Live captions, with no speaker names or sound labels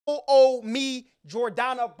old me,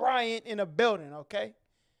 Jordana Bryant in a building, okay?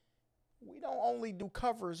 We don't only do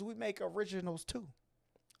covers, we make originals too.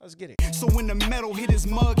 Let's get it. So when the metal hit his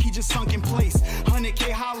mug, he just sunk in place.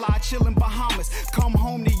 100K holla, chillin' Bahamas. Come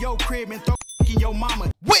home to your crib and throw in your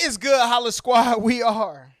mama. What is good, HollaSquad? We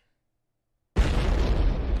are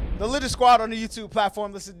the latest squad on the YouTube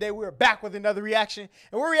platform. Listen, today we're back with another reaction,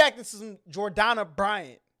 and we're reacting to some Jordana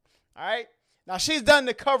Bryant. All right. Now, she's done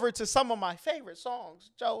the cover to some of my favorite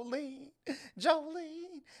songs. Jolene.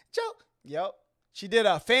 Yep. She did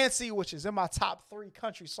a Fancy, which is in my top 3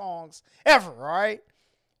 country songs ever, all right?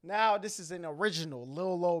 Now, this is an original,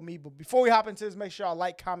 Lil Old Me. But before we hop into this, make sure y'all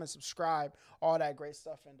like, comment, subscribe, all that great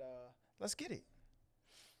stuff. And let's get it.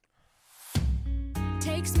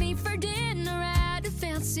 Takes me for dinner at a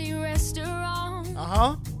fancy restaurant.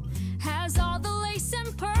 Uh-huh. Has all the lace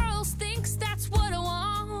and pearls, thinks that's what I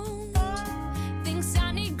want. Thinks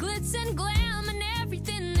I need glitz and glam and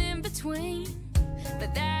everything in between.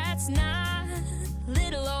 But that's not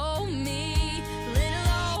little old me.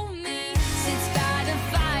 Little old me sits by the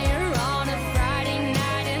fire on a Friday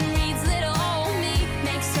night and reads little old me.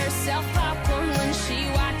 Makes herself popcorn when she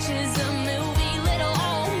watches a movie. Little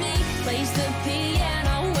old me plays the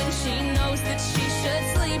piano when she knows that she should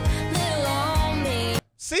sleep. Little old me.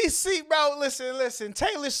 See, bro, listen.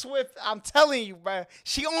 Taylor Swift, I'm telling you, bro,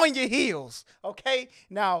 she on your heels, okay?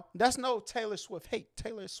 Now, that's no Taylor Swift hate.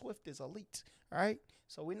 Taylor Swift is elite, all right?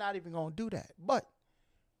 So we're not even going to do that. But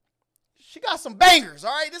she got some bangers,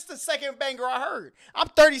 all right? This is the second banger I heard. I'm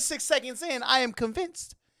 36 seconds in. I am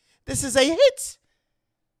convinced this is a hit.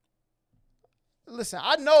 Listen,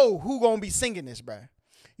 I know who going to be singing this, bro.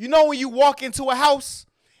 You know when you walk into a house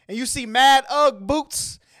and you see mad Ugg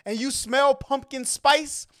boots and you smell pumpkin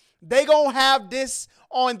spice, they going to have this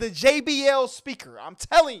on the JBL speaker. I'm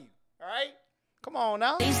telling you, all right? Come on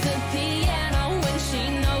now. Plays the piano when she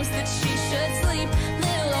knows that she should sleep.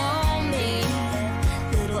 Little old me,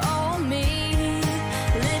 little old me,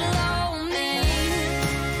 little old me,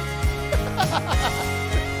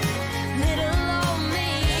 little old me.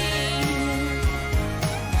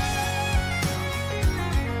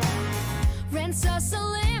 Rents us a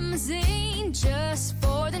limousine just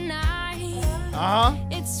for the night.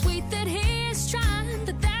 It's sweet that he's trying,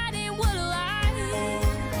 but that ain't what I like.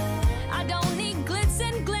 I don't need glitz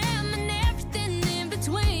and glam and everything in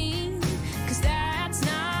between, 'cause that's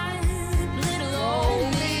not little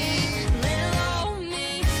old me. Little old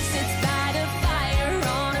me sits by the fire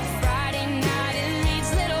on a Friday night and reads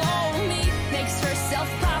little old me. Makes herself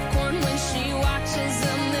popcorn when she watches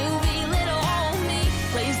a movie. Little old me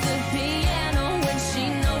plays the piano when she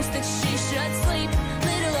knows that she should sleep.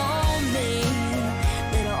 Little old me,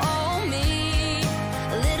 little old me,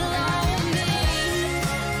 little old me.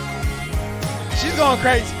 She's going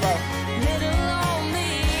crazy, bro. Little old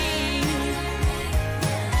me.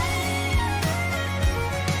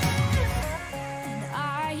 And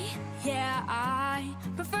I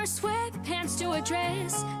prefer sweatpants to a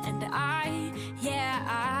dress. And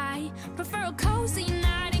I prefer a cozy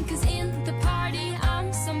night. And 'cause in the party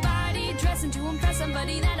I'm somebody dressing to impress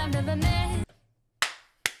somebody that I've never met.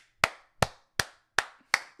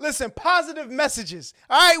 Listen, positive messages.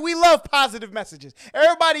 All right, we love positive messages.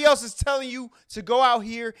 Everybody else is telling you to go out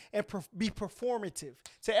here and be performative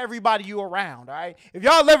to everybody you around, all right? If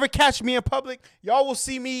y'all ever catch me in public, y'all will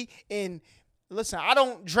see me in, listen, I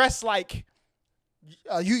don't dress like,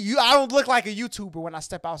 I don't look like a YouTuber when I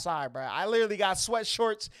step outside, bro. I literally got sweat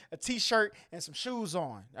shorts, a t-shirt, and some shoes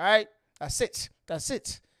on, all right? That's it.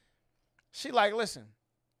 She like, listen,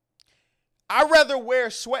 I'd rather wear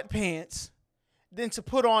sweatpants than to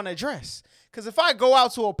put on a dress. Because if I go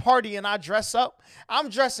out to a party and I dress up, I'm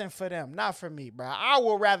dressing for them, not for me, bro. I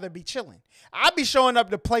will rather be chilling. I'll be showing up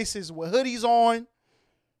to places with hoodies on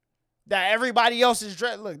that everybody else is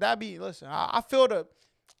dressed. Look, listen, I feel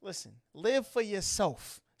listen, live for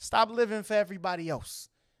yourself. Stop living for everybody else.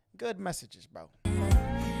 Good messages, bro.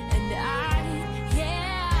 And I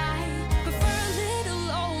prefer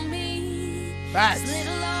little old me. Facts.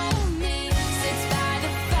 Little old me sits by the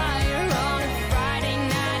fire on a Friday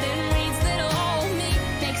night and reads little old me.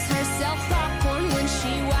 Makes herself popcorn when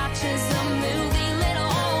she watches a movie. Little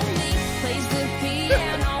old me plays the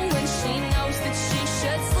piano when she knows that she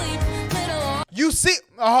should sleep. Little old You see,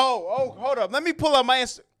 oh, hold up. Let me pull up my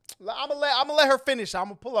Instagram. I'm gonna let her finish. I'm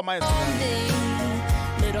gonna pull up my Instagram. me,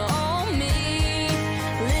 little old me,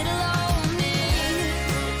 little old me,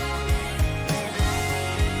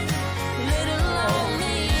 little old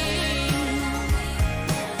me,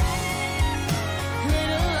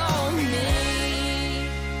 little old me.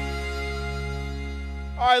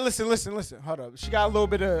 All right, listen. Hold up. She got a little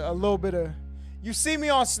bit of You see me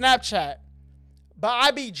on Snapchat, but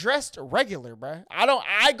I be dressed regular, bruh.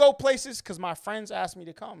 I go places because my friends ask me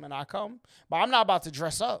to come, and I come. But I'm not about to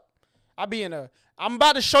dress up. I'm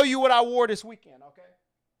about to show you what I wore this weekend, okay?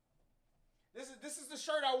 This is the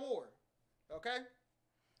shirt I wore, okay?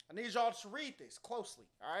 I need y'all to read this closely,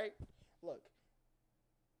 all right? Look.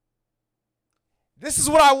 This is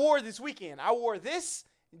what I wore this weekend. I wore this,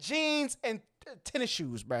 jeans, and tennis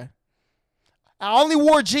shoes, bruh. I only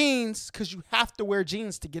wore jeans because you have to wear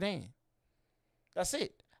jeans to get in. That's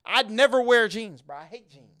it. I'd never wear jeans, bro. I hate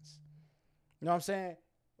jeans. You know what I'm saying?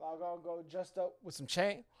 I'll go dressed up with some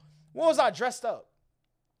chain. When was I dressed up?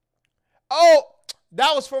 Oh,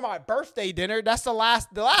 that was for my birthday dinner. That's the last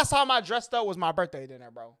time I dressed up was my birthday dinner,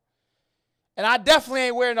 bro. And I definitely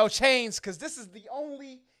ain't wearing no chains because this is the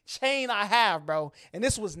only chain I have, bro. And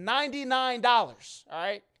this was $99. All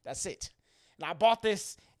right? That's it. And I bought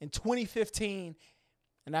this in 2015.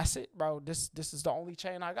 And that's it, bro. This is the only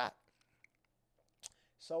chain I got.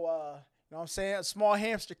 So, you know what I'm saying? A small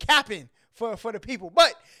hamster capping for the people.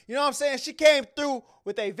 But, you know what I'm saying? She came through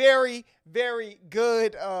with a very, very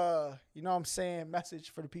good, you know what I'm saying,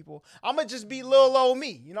 message for the people. I'm going to just be little old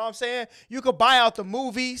me. You know what I'm saying? You could buy out the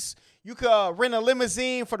movies. You could rent a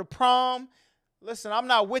limousine for the prom. Listen, I'm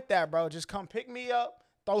not with that, bro. Just come pick me up.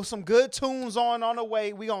 Throw some good tunes on the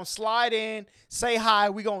way. We going to slide in, say hi.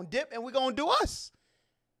 We going to dip, and we going to do us.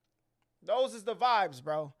 Those is the vibes,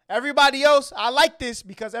 bro. Everybody else, I like this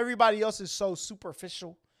because everybody else is so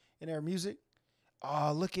superficial in their music.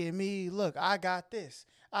 Oh, look at me. Look, I got this.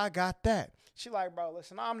 I got that. She like, bro,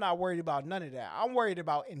 listen, I'm not worried about none of that. I'm worried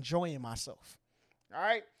about enjoying myself. All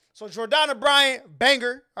right? So Jordana Bryant,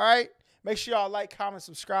 banger. All right? Make sure y'all like, comment,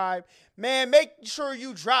 subscribe. Man, make sure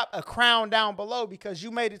you drop a crown down below because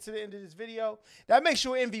you made it to the end of this video. That makes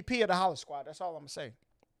you an MVP of the HollaSquad. That's all I'm going to say.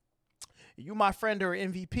 You my friend or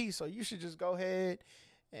MVP, so you should just go ahead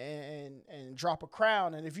and drop a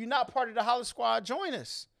crown. And if you're not part of the HollaSquad, join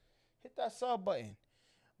us. Hit that sub button.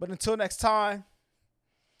 But until next time,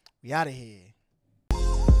 we out of here.